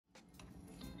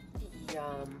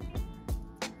Yum.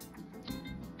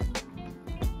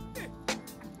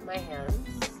 My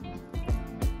hands.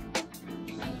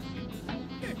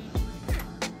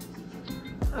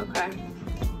 Okay.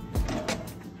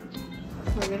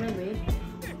 We're gonna make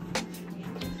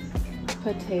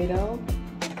potato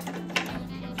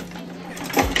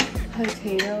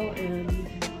and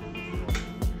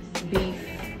beef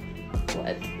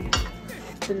what?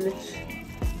 Spinach.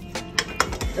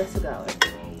 The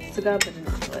sagab and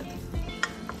what?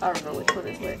 I don't know which one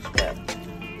is which, but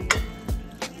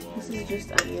this is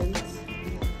just onions.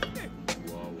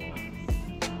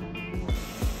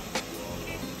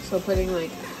 So putting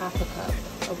like half a cup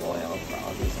of oil for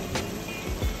all these onions.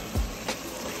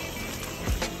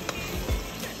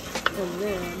 And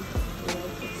then we're gonna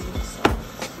put some salt.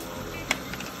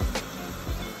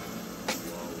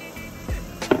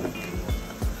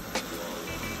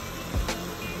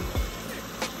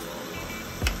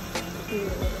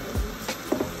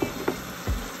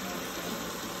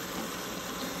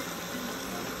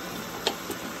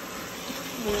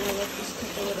 I'm gonna let this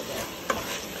cook a little bit.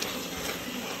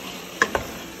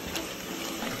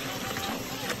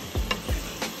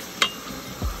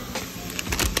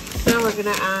 Now we're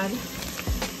gonna add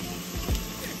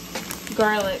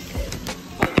garlic.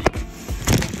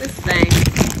 This thing.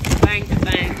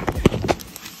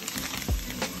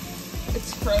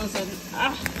 It's frozen.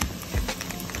 Ah.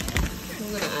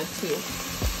 I'm gonna add 2.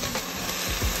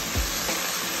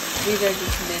 These are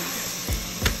just minced.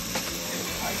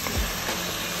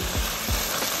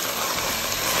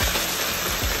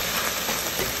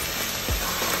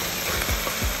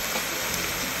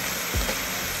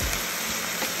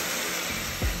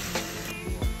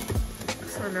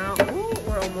 So now, ooh,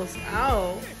 we're almost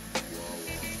out.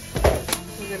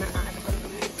 We're gonna add the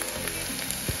meat.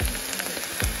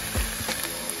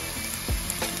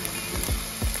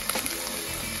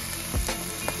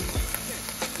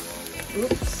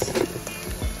 Oops.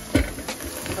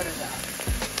 What is that?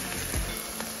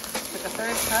 Like a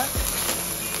 1/3 cup.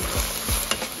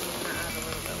 I'm gonna add a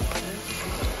little bit of water.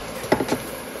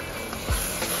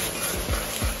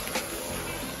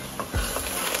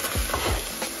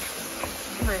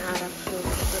 I might add actually a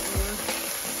little bit more.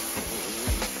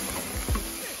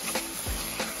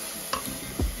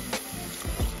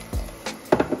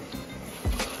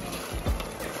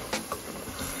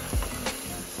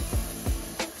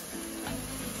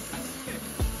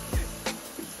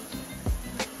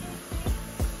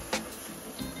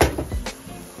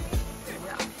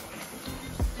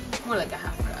 More like a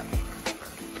 1/2 cup.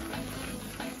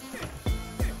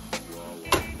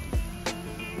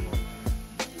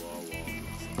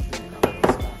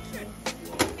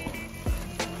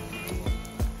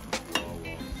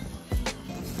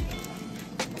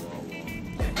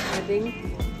 Adding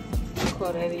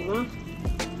Korerima.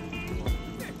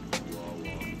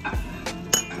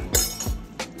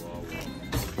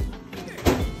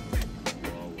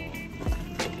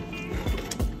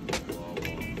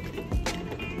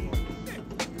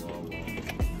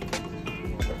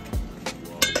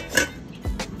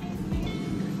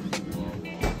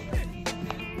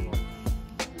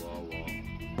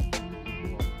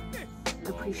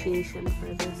 Appreciation for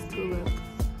this tulip.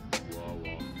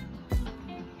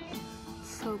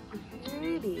 So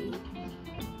pretty.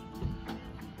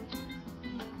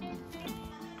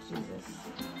 Jesus.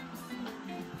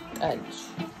 Edge.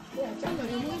 Yeah.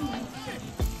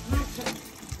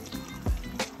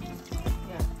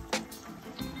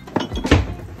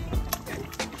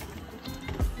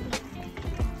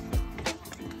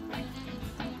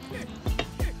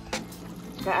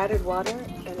 I added water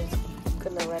and it's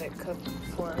gonna let it cook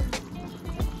for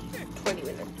 20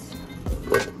 minutes.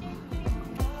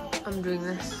 I'm doing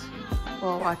this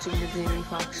while watching the Jamie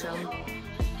Foxx show.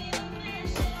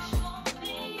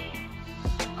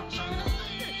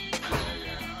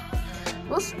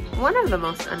 One of the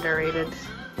most underrated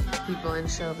people in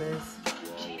showbiz.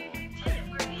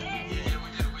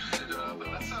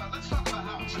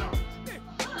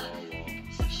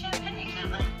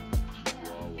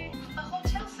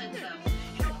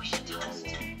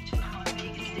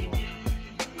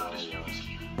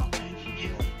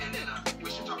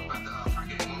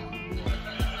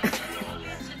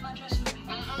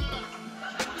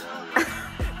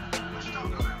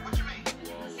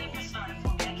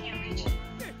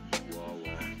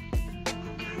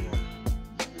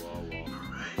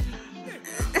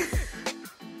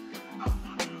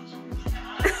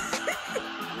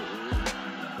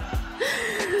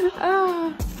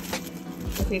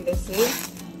 Okay, this is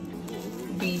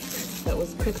beef that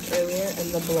was cooked earlier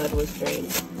and the blood was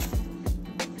drained.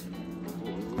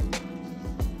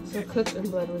 So cooked in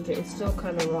blood winter. It's still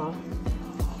kind of raw.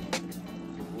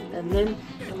 And then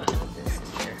I'm gonna add this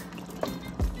here.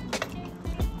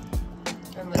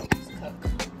 And let this cook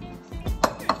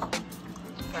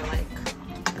for like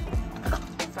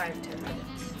 5-10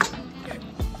 minutes.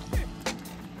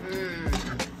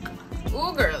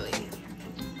 Ooh, girly.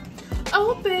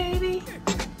 Oh, baby.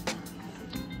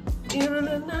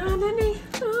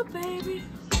 Oh, baby.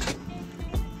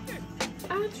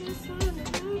 I just wanna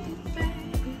love you, baby.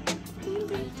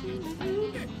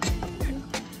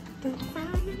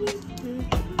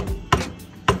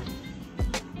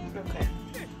 Okay.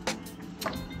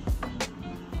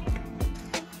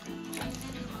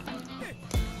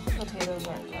 Potatoes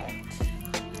are cut.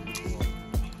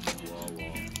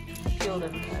 Peeled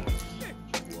and cut.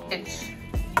 Ish.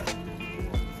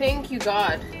 Thank you,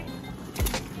 God.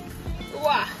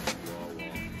 Wow.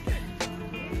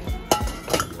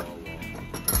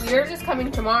 Yours is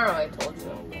coming tomorrow, I told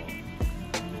you.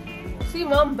 See,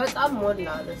 Mom, but I'm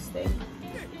wala this thing.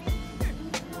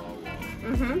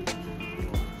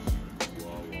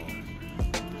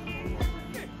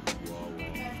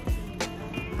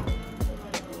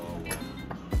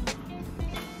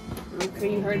 Okay,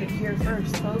 you heard it here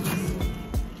first, folks.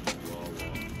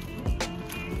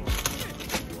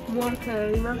 More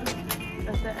Korerima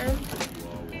at the end.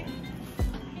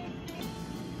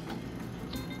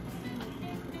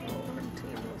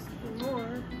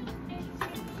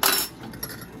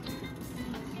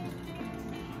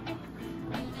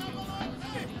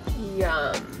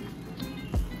 Yum.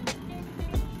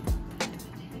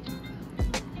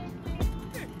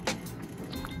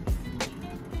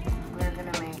 We're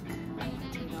gonna make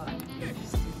potato and beef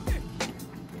stew.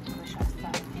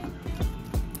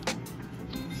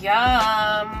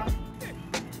 Yum.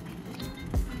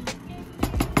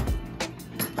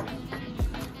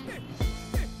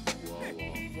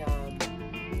 Yum.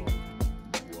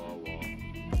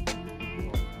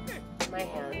 My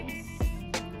hands.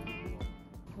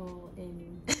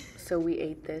 So we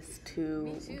ate this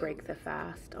to break the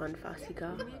fast on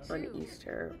Fasika, on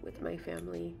Easter, with my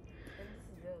family.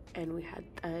 And we had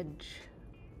edge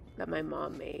that my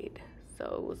mom made. So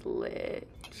it was lit.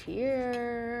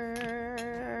 Cheers!